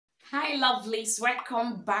Hi lovelies,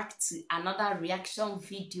 welcome back to another reaction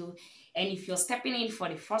video. And if you're stepping in for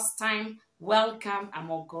the first time, welcome. I'm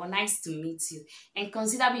Ogo, nice to meet you, and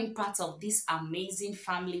consider being part of this amazing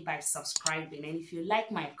family by subscribing. And if you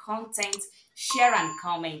like my content, share and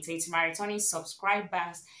comment. And to my returning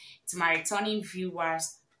subscribers, to my returning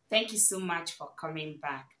viewers, thank you so much for coming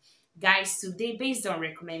back. Guys, today based on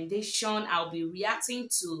recommendation, I'll be reacting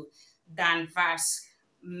to Vasc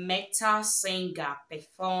metal singer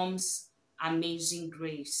performs Amazing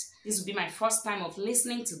Grace. This will be my first time of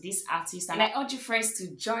listening to this artist, and I urge you friends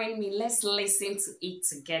to join me. Let's listen to it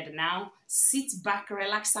together now. Sit back,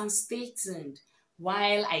 relax, and stay tuned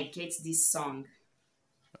while I get this song.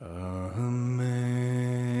 Amazing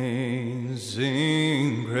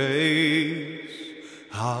grace,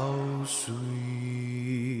 how sweet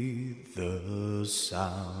the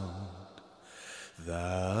sound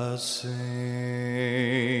that saved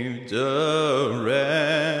a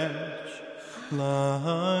wretch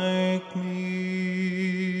like me.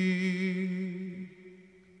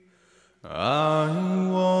 I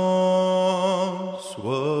once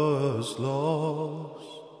was lost,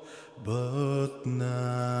 but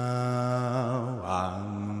now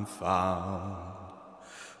I'm found.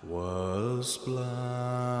 Was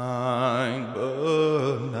blind,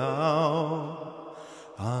 but now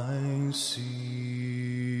I see.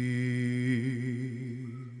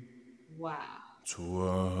 Wow.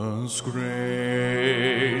 'Twas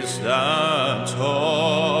grace that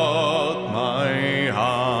taught my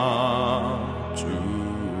heart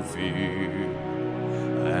to fear,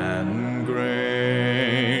 and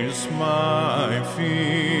grace my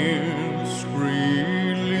fears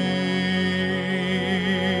relieved.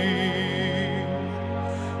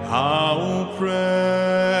 How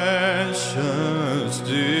precious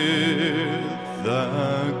did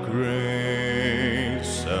that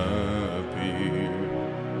grace appear,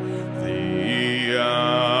 the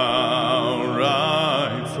hour I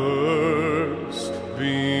first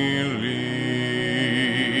believed.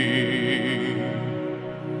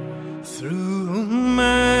 Through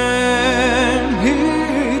many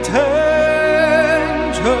dangers,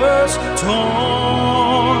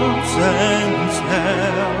 storms, and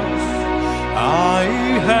snares, I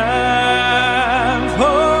have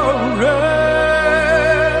already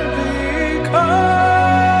come.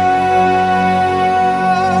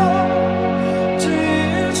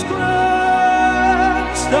 Disgrace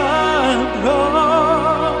that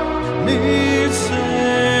brought me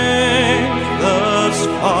safe thus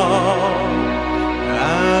far,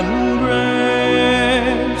 and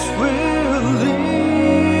grace will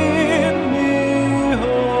lead me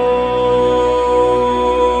home.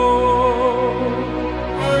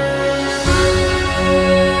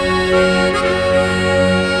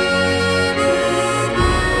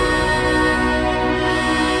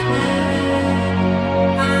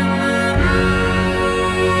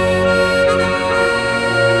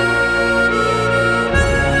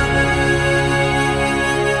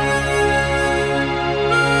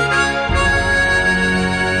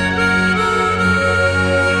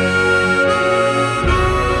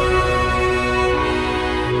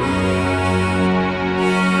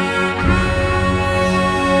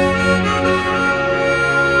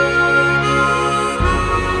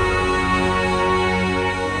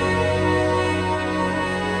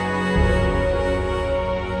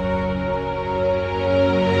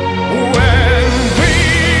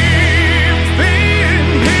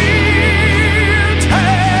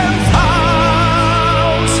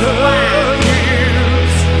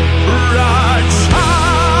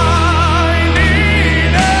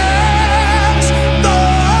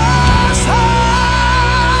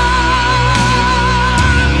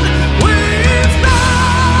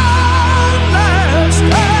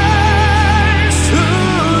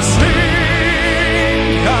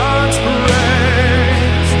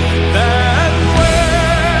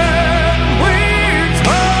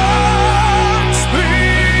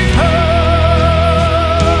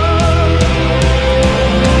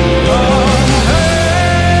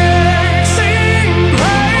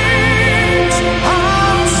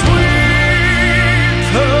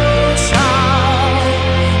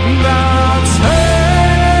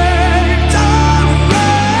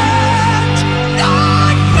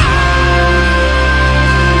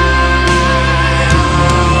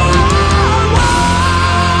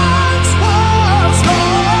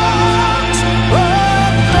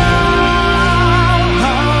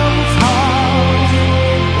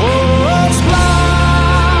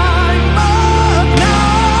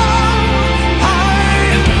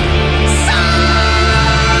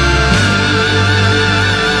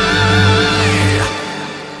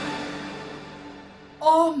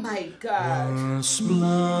 my God. Was blind,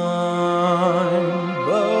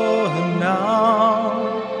 but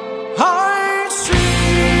now I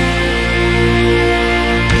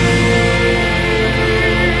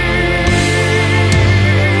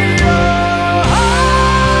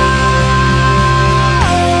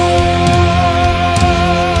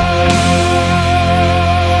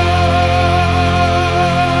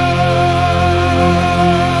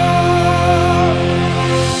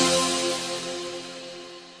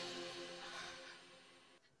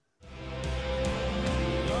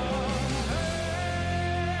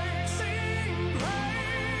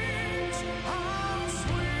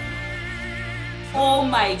Oh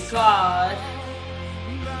my God.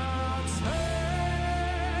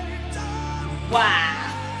 Wow.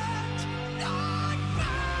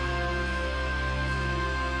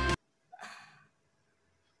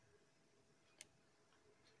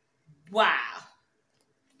 Wow.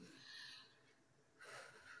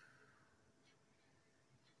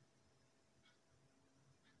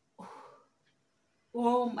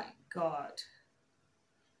 Oh my God.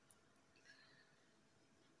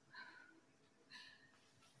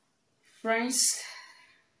 Friends,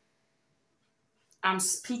 I'm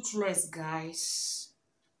speechless, guys.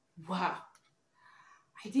 Wow.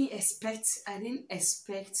 I didn't expect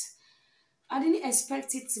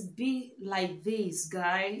it to be like this,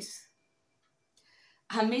 guys.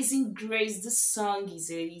 Amazing Grace, this song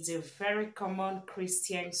is a very common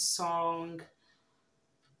Christian song.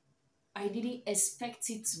 I didn't expect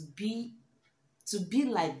it to be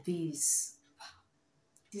like this.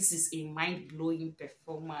 This is a mind-blowing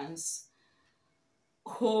performance.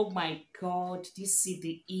 Oh my God, this is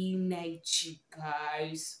the energy,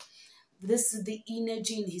 guys. This is the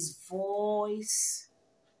energy in his voice.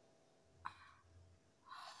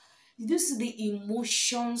 Did you see the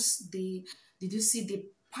emotions? Did you see the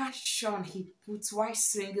passion he puts while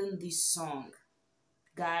singing this song?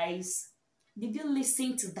 Guys, did you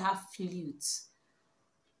listen to that flute?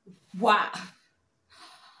 Wow.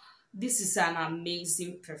 This is an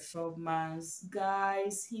amazing performance,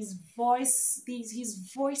 guys. His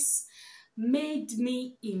voice made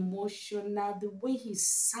me emotional. The way he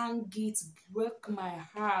sang it broke my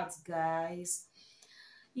heart, guys.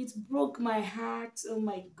 It broke my heart. Oh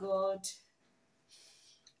my God.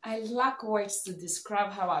 I lack words to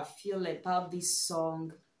describe how I feel about this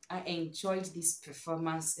song. I enjoyed this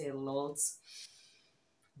performance a lot.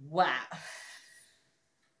 Wow.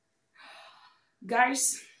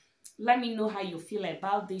 Guys, let me know how you feel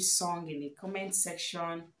about this song in the comment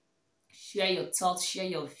section. Share your thoughts, share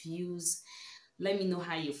your views. Let me know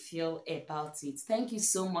how you feel about it. Thank you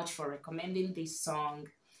so much for recommending this song.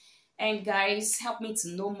 And guys, help me to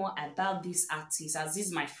know more about this artist, as this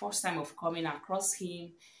is my first time of coming across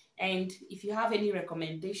him. And if you have any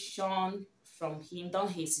recommendation from him, don't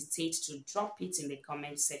hesitate to drop it in the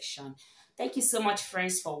comment section. Thank you so much,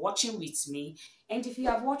 friends, for watching with me. And if you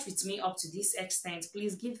have watched with me up to this extent,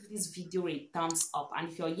 please give this video a thumbs up. And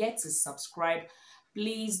if you're yet to subscribe,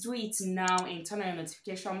 please do it now and turn on your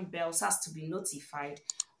notification bell so as to be notified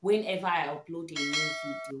whenever I upload a new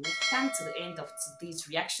video. We've come to the end of today's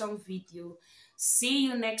reaction video. See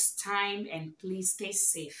you next time, and please stay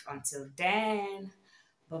safe until then.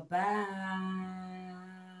 Bye-bye.